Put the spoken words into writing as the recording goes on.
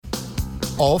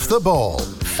Off the Ball.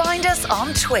 Find us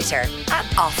on Twitter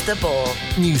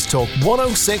 @OffTheBall. News Talk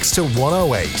 106 to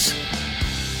 108.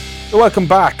 Welcome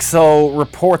back. So,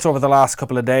 reports over the last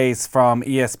couple of days from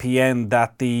ESPN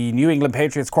that the New England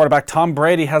Patriots quarterback Tom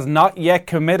Brady has not yet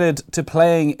committed to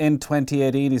playing in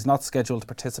 2018. He's not scheduled to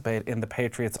participate in the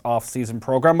Patriots off-season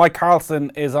program. Mike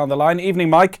Carlson is on the line.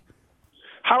 Evening, Mike.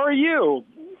 How are you?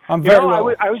 I'm very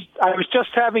well. I was just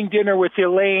having dinner with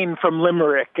Elaine from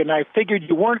Limerick, and I figured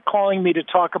you weren't calling me to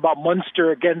talk about Munster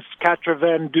against Quatre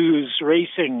Van Du's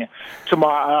Racing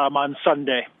tomorrow on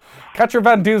Sunday. Quatre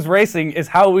Van Du's Racing is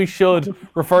how we should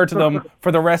refer to them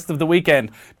for the rest of the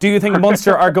weekend. Do you think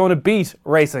Munster are going to beat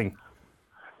Racing?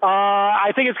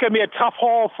 I think it's going to be a tough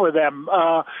haul for them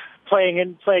playing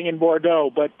in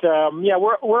Bordeaux, but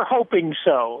we're hoping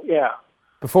so. Yeah.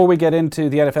 Before we get into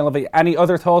the NFL, any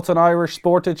other thoughts on Irish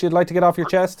sport that you'd like to get off your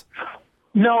chest?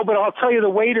 No, but I'll tell you,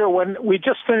 the waiter, when we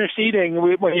just finished eating,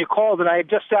 when you called, and I had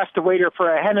just asked the waiter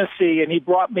for a Hennessy, and he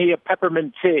brought me a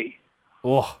peppermint tea.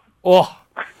 Oh,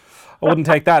 I wouldn't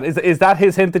take that. Is that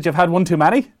his hint that you've had one too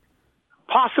many?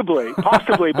 Possibly,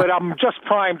 but I'm just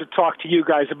primed to talk to you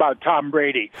guys about Tom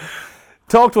Brady.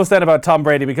 Talk to us then about Tom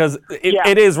Brady, because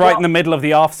it is right in the middle of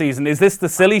the off-season. Is this the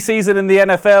silly season in the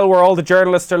NFL where all the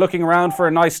journalists are looking around for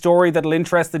a nice story that'll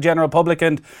interest the general public,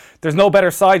 and there's no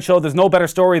better sideshow, there's no better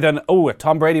story than,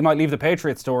 Tom Brady might leave the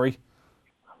Patriots story?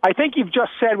 I think you've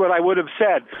just said what I would have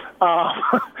said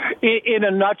in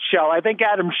a nutshell. I think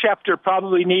Adam Schefter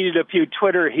probably needed a few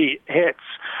Twitter hits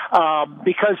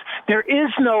because there is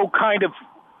no kind of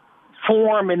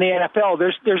form in the NFL.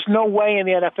 There's no way in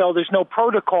the NFL, there's no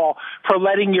protocol for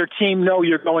letting your team know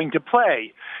you're going to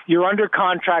play. You're under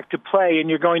contract to play, and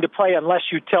you're going to play unless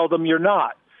you tell them you're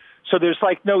not. So there's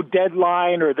like no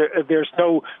deadline, or there's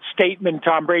no statement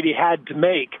Tom Brady had to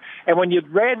make. And when you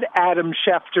read Adam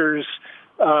Schefter's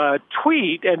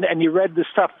tweet and you read the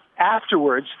stuff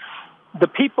afterwards, the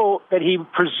people that he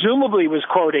presumably was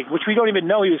quoting, which we don't even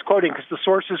know he was quoting because the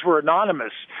sources were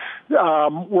anonymous,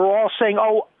 were all saying,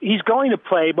 he's going to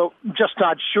play, but just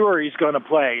not sure he's going to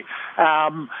play.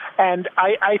 And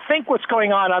I think what's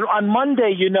going on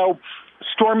Monday,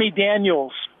 Stormy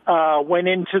Daniels went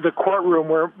into the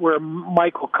courtroom where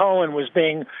Michael Cohen was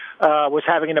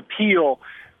having an appeal,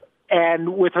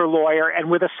 and with her lawyer and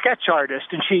with a sketch artist.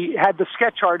 And she had the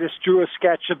sketch artist drew a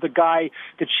sketch of the guy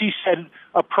that she said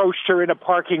approached her in a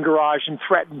parking garage and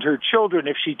threatened her children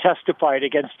if she testified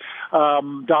against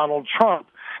Donald Trump.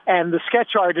 And the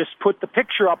sketch artist put the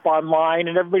picture up online,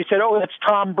 and everybody said, that's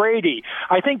Tom Brady.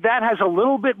 I think that has a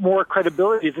little bit more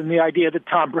credibility than the idea that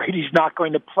Tom Brady's not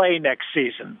going to play next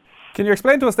season. Can you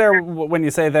explain to us there when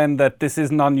you say then that this is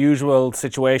an unusual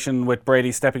situation with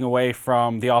Brady stepping away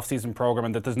from the off-season program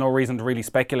and that there's no reason to really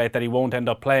speculate that he won't end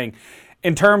up playing,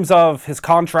 in terms of his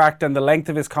contract and the length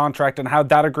of his contract and how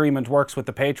that agreement works with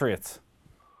the Patriots?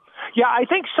 Yeah, I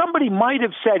think somebody might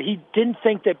have said he didn't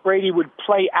think that Brady would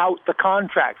play out the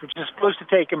contract, which is supposed to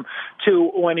take him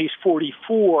to when he's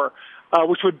 44,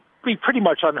 which would be pretty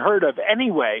much unheard of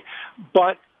anyway.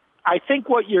 But I think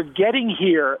what you're getting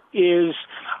here is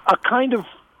a kind of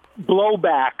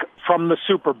blowback from the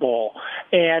Super Bowl.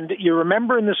 And you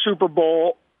remember in the Super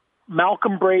Bowl,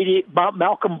 Malcolm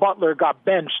Butler got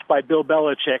benched by Bill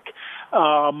Belichick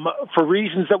for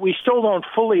reasons that we still don't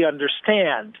fully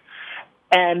understand.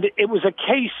 And it was a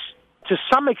case, to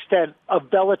some extent, of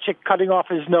Belichick cutting off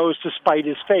his nose to spite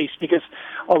his face, because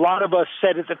a lot of us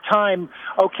said at the time,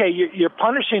 okay, you're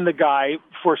punishing the guy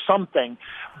for something,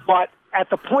 but at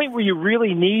the point where you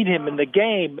really need him in the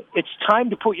game, it's time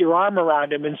to put your arm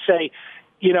around him and say,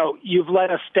 you've let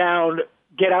us down,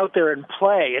 get out there and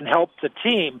play and help the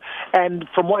team. And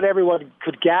from what everyone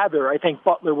could gather, I think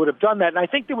Butler would have done that. And I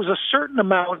think there was a certain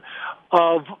amount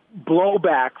of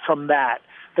blowback from that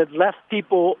left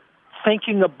people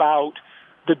thinking about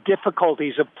the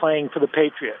difficulties of playing for the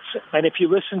Patriots. And if you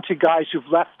listen to guys who've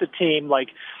left the team, like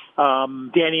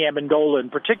Danny Amendola in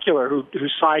particular, who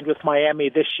signed with Miami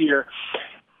this year,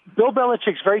 Bill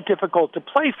Belichick's very difficult to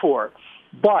play for,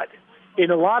 but in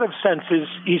a lot of senses,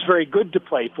 he's very good to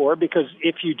play for, because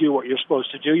if you do what you're supposed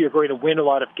to do, you're going to win a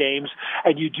lot of games,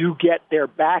 and you do get their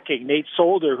backing. Nate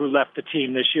Solder, who left the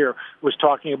team this year, was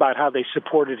talking about how they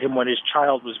supported him when his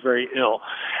child was very ill.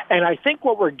 And I think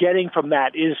what we're getting from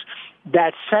that is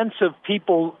that sense of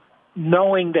people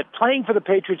knowing that playing for the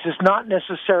Patriots is not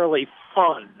necessarily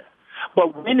fun,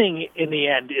 but winning in the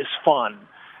end is fun.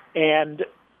 And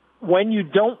when you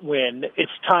don't win,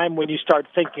 it's time when you start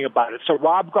thinking about it. So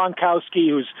Rob Gronkowski,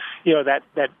 who's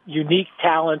that unique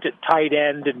talent at tight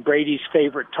end and Brady's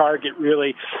favorite target,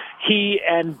 really, he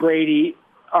and Brady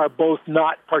are both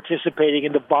not participating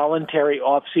in the voluntary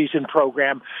off-season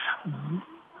program.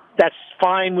 that's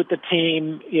fine with the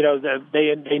team.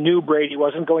 They knew Brady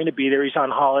wasn't going to be there. He's on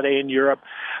holiday in Europe.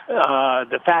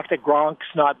 The fact that Gronk's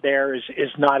not there is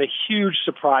not a huge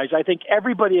surprise. I think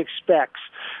everybody expects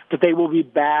that they will be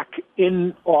back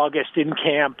in August in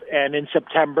camp and in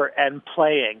September and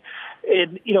playing.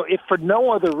 And, if for no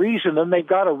other reason than they've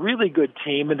got a really good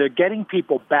team and they're getting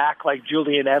people back like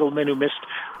Julian Edelman, who missed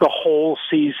the whole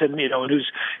season, and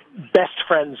who's best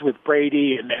friends with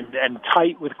Brady and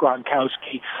tight with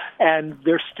Gronkowski. And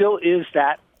there still is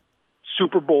that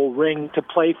Super Bowl ring to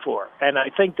play for. And I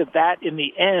think that in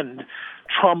the end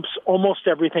trumps almost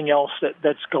everything else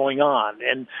that's going on.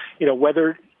 And,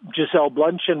 whether Gisele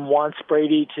Bundchen wants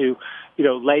Brady to,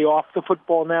 lay off the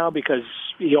football now because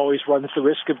he always runs the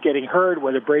risk of getting hurt,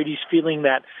 whether Brady's feeling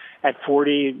that at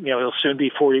 40, he'll soon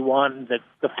be 41, that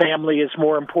the family is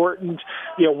more important,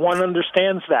 one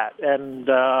understands that. And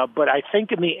but I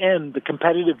think in the end, the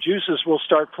competitive juices will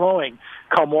start flowing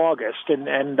come August.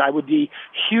 And I would be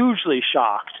hugely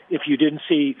shocked if you didn't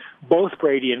see both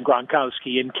Brady and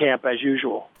Gronkowski in camp as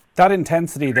usual. That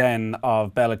intensity then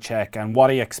of Belichick and what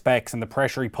he expects and the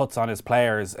pressure he puts on his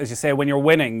players, as you say, when you're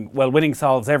winning, well, winning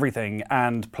solves everything,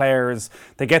 and players,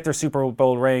 they get their Super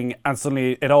Bowl ring and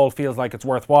suddenly it all feels like it's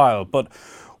worthwhile. But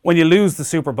when you lose the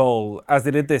Super Bowl, as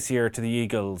they did this year to the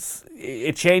Eagles,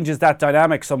 it changes that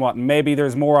dynamic somewhat, and maybe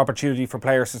there's more opportunity for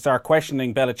players to start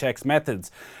questioning Belichick's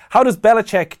methods. How does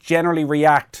Belichick generally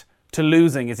react to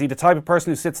losing? Is he the type of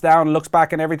person who sits down, looks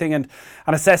back on everything and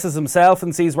assesses himself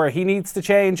and sees where he needs to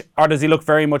change? Or does he look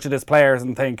very much at his players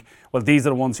and think, well, these are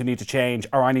the ones who need to change,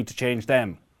 or I need to change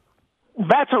them?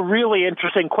 That's a really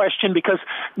interesting question, because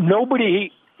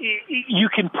you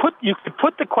could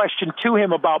put the question to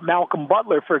him about Malcolm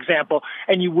Butler, for example,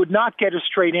 and you would not get a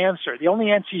straight answer. The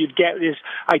only answer you'd get is,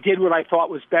 I did what I thought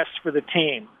was best for the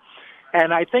team.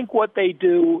 And I think what they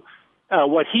do,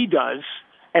 what he does,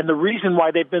 and the reason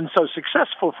why they've been so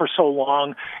successful for so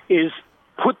long, is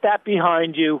put that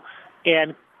behind you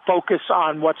and focus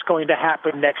on what's going to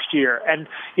happen next year. And,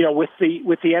 with the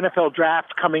NFL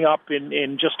draft coming up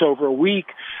in just over a week,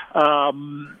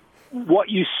 what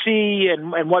you see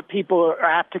and what people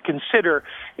have to consider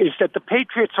is that the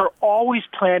Patriots are always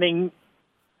planning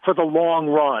for the long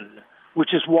run,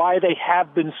 which is why they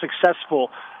have been successful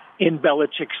in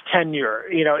Belichick's tenure.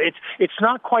 It's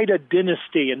not quite a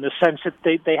dynasty in the sense that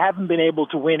they haven't been able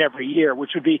to win every year,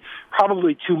 which would be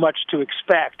probably too much to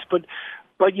expect. But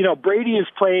Brady has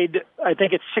played, I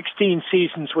think it's 16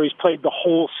 seasons where he's played the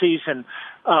whole season,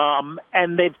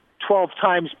 and they've 12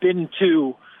 times been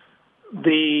to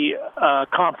the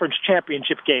conference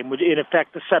championship game, in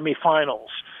effect the semifinals.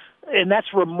 And that's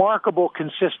remarkable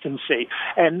consistency.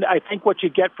 And I think what you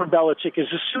get from Belichick is,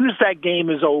 as soon as that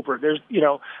game is over,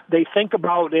 they think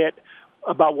about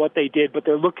what they did, but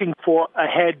they're looking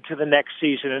ahead to the next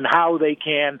season and how they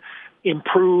can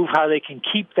improve, how they can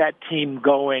keep that team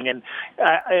going. And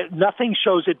nothing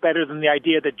shows it better than the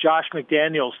idea that Josh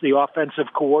McDaniels, the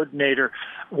offensive coordinator,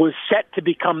 was set to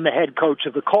become the head coach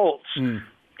of the Colts.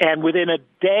 And within a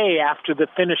day after the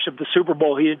finish of the Super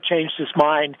Bowl, he had changed his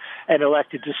mind and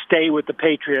elected to stay with the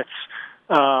Patriots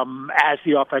as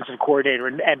the offensive coordinator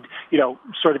and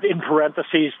sort of in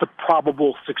parentheses, the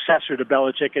probable successor to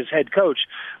Belichick as head coach.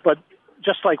 But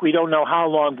just like we don't know how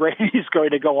long Brady's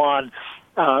going to go on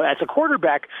as a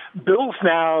quarterback, Bill's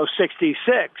now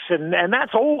 66, and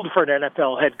that's old for an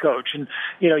NFL head coach. And,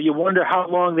 you wonder how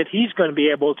long that he's going to be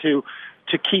able to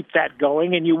keep that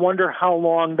going, and you wonder how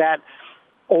long that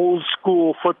old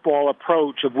school football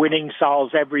approach of winning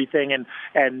solves everything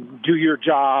and do your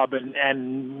job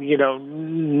and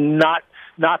not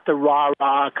the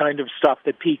rah-rah kind of stuff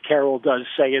that Pete Carroll does,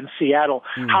 say, in Seattle.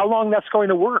 How long that's going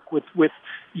to work with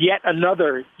yet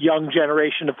another young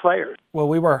generation of players. Well,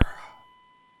 we were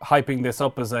hyping this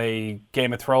up as a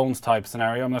Game of Thrones type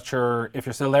scenario. I'm not sure if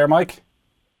you're still there, Mike.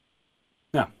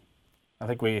 No. I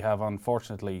think we have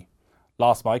unfortunately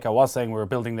lost Mike. I was saying we were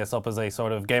building this up as a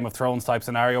sort of Game of Thrones type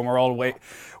scenario, and we're all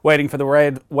waiting for the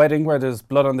red wedding where there's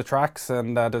blood on the tracks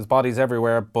and there's bodies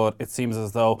everywhere, but it seems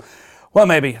as though, well,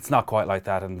 maybe it's not quite like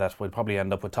that, and that we'll probably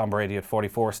end up with Tom Brady at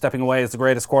 44 stepping away as the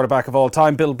greatest quarterback of all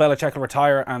time. Bill Belichick will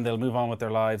retire and they'll move on with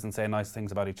their lives and say nice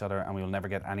things about each other, and we'll never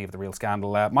get any of the real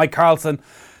scandal. Mike Carlson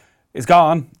is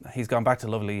gone. He's gone back to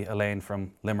lovely Elaine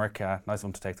from Limerick. Nice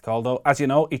one to take the call, though. As you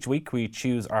know, each week we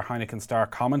choose our Heineken Star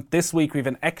comment. This week we have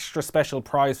an extra special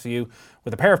prize for you.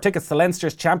 With a pair of tickets to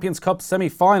Leinster's Champions Cup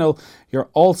semi-final, you're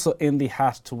also in the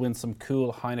hat to win some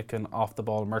cool Heineken Off the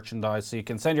Ball merchandise. So you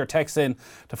can send your text in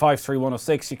to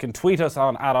 53106. You can tweet us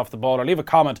on @OffTheBall or leave a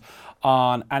comment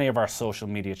on any of our social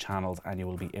media channels and you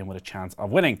will be in with a chance of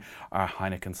winning our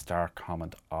Heineken Star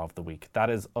Comment of the Week. That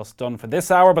is us done for this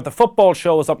hour, but the football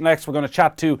show is up next. We're going to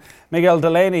chat to Miguel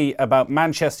Delaney about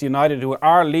Manchester United, who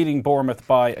are leading Bournemouth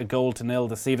by 1-0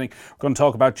 this evening. We're going to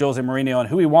talk about Jose Mourinho and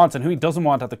who he wants and who he doesn't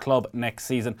want at the club next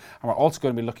season. And we're also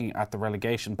going to be looking at the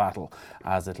relegation battle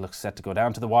as it looks set to go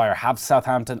down to the wire. Have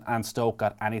Southampton and Stoke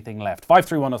got anything left?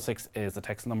 53106 is the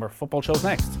text number. Football show's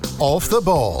next. Off the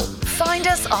Ball. Find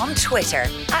us on Twitter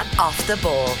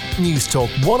 @OffTheBall. News Talk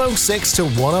 106 to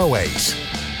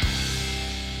 108.